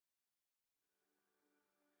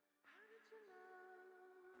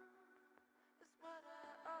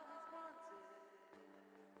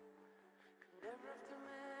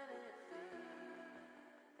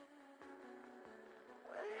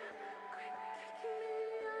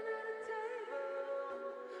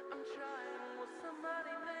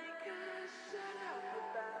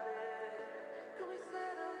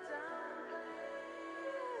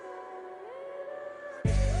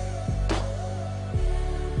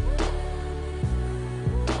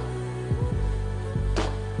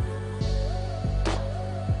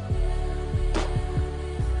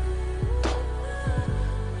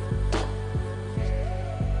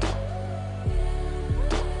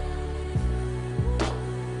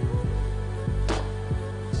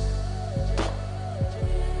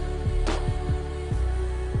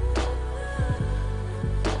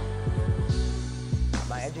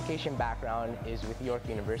education background is with York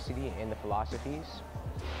University in the philosophies.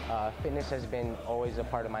 Fitness has been always a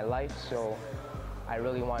part of my life, so I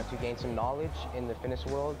really wanted to gain some knowledge in the fitness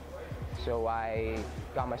world. So I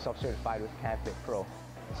got myself certified with CanFit Pro.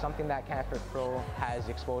 Something that CanFit Pro has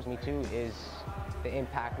exposed me to is the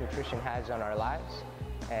impact nutrition has on our lives,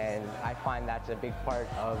 and I find that's a big part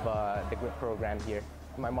of the GRIP program here.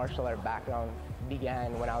 My martial art background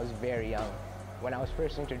began when I was very young, when I was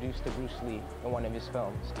first introduced to Bruce Lee in one of his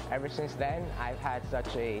films. Ever since then, I've had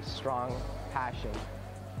such a strong passion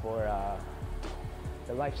for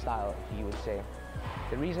the lifestyle, if you would say.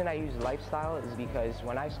 The reason I use lifestyle is because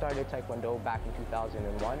when I started Taekwondo back in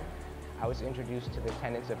 2001, I was introduced to the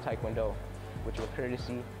tenets of Taekwondo, which were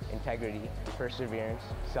courtesy, integrity, perseverance,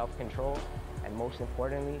 self-control, and most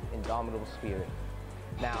importantly, indomitable spirit.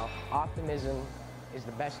 Now, optimism is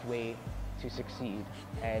the best way to succeed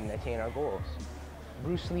and attain our goals.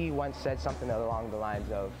 Bruce Lee once said something along the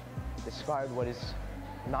lines of, discard what is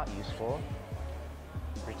not useful,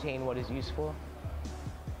 retain what is useful,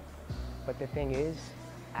 but the thing is,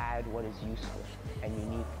 add what is useful and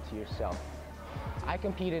unique to yourself. I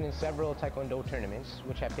competed in several Taekwondo tournaments,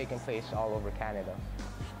 which have taken place all over Canada.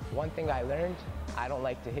 One thing I learned, I don't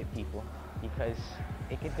like to hit people because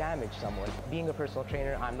it could damage someone. Being a personal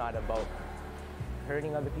trainer, I'm not about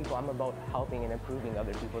hurting other people, I'm about helping and improving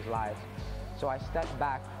other people's lives. So I stepped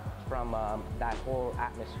back from that whole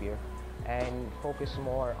atmosphere and focus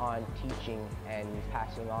more on teaching and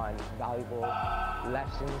passing on valuable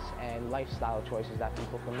lessons and lifestyle choices that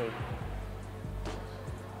people can make.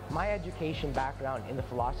 My education background in the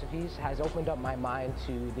philosophies has opened up my mind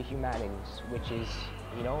to the humanities, which is,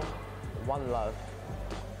 one love,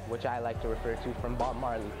 which I like to refer to from Bob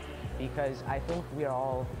Marley, because I think we are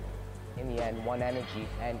all, in the end, one energy,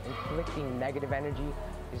 and inflicting negative energy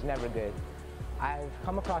is never good. I've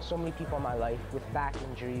come across so many people in my life with back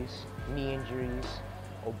injuries, knee injuries,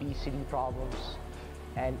 obesity problems,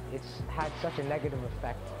 and it's had such a negative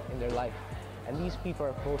effect in their life. And these people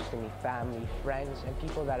are close to me, family, friends, and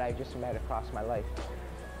people that I just met across my life.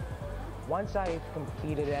 Once I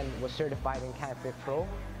completed and was certified in CanFit Pro,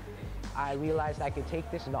 I realized I could take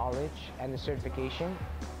this knowledge and the certification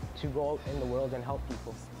to go out in the world and help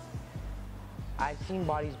people. I've seen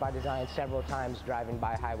Bodies by Design several times driving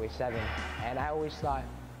by Highway 7, and I always thought,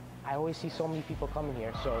 I always see so many people coming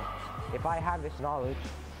here, so if I have this knowledge,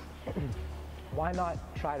 why not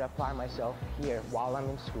try to apply myself here while I'm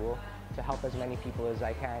in school to help as many people as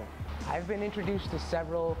I can. I've been introduced to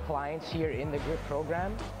several clients here in the GRIP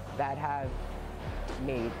program that have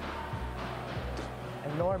made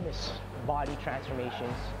enormous body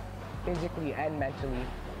transformations, physically and mentally,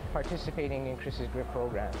 participating in Chris's GRIP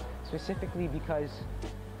program, specifically because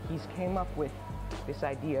he's came up with this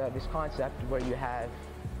idea, this concept where you have,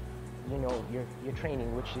 your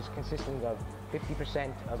training, which is consisting of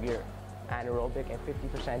 50% of your anaerobic and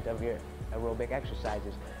 50% of your aerobic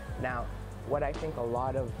exercises. Now, what I think a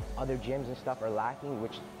lot of other gyms and stuff are lacking,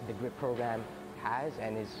 which the GRIP program has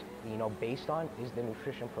and is, based on, is the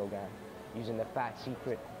nutrition program, using the Fat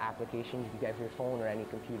Secret application you get for your phone or any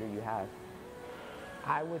computer you have.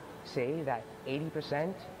 I would say that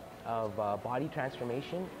 80% of body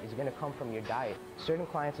transformation is going to come from your diet. Certain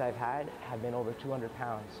clients I've had have been over 200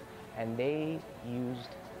 pounds, and they used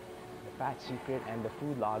the Fat Secret and the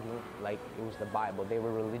food logging like it was the Bible. They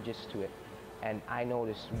were religious to it. And I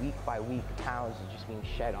noticed week by week, pounds is just being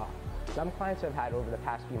shed off. Some clients I've had over the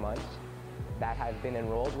past few months that have been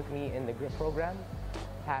enrolled with me in the GRIP program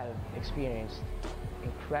have experienced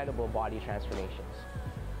incredible body transformations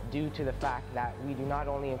due to the fact that we do not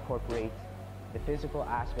only incorporate the physical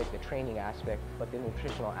aspect, the training aspect, but the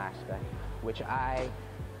nutritional aspect, which I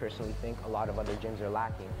personally think a lot of other gyms are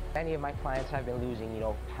lacking. Many of my clients have been losing,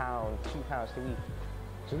 pound, 2 pounds a week.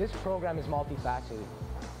 So this program is multifaceted.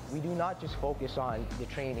 We do not just focus on the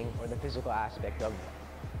training or the physical aspect of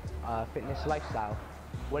fitness lifestyle.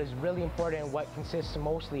 What is really important and what consists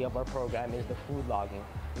mostly of our program is the food logging,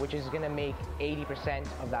 which is going to make 80%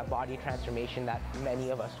 of that body transformation that many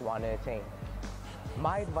of us want to attain.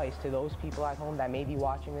 My advice to those people at home that may be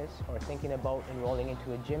watching this or thinking about enrolling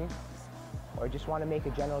into a gym or just want to make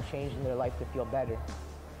a general change in their life to feel better,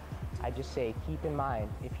 I just say, keep in mind,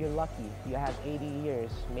 if you're lucky, you have 80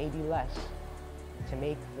 years, maybe less, to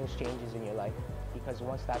make those changes in your life, because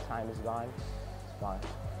once that time is gone, it's gone.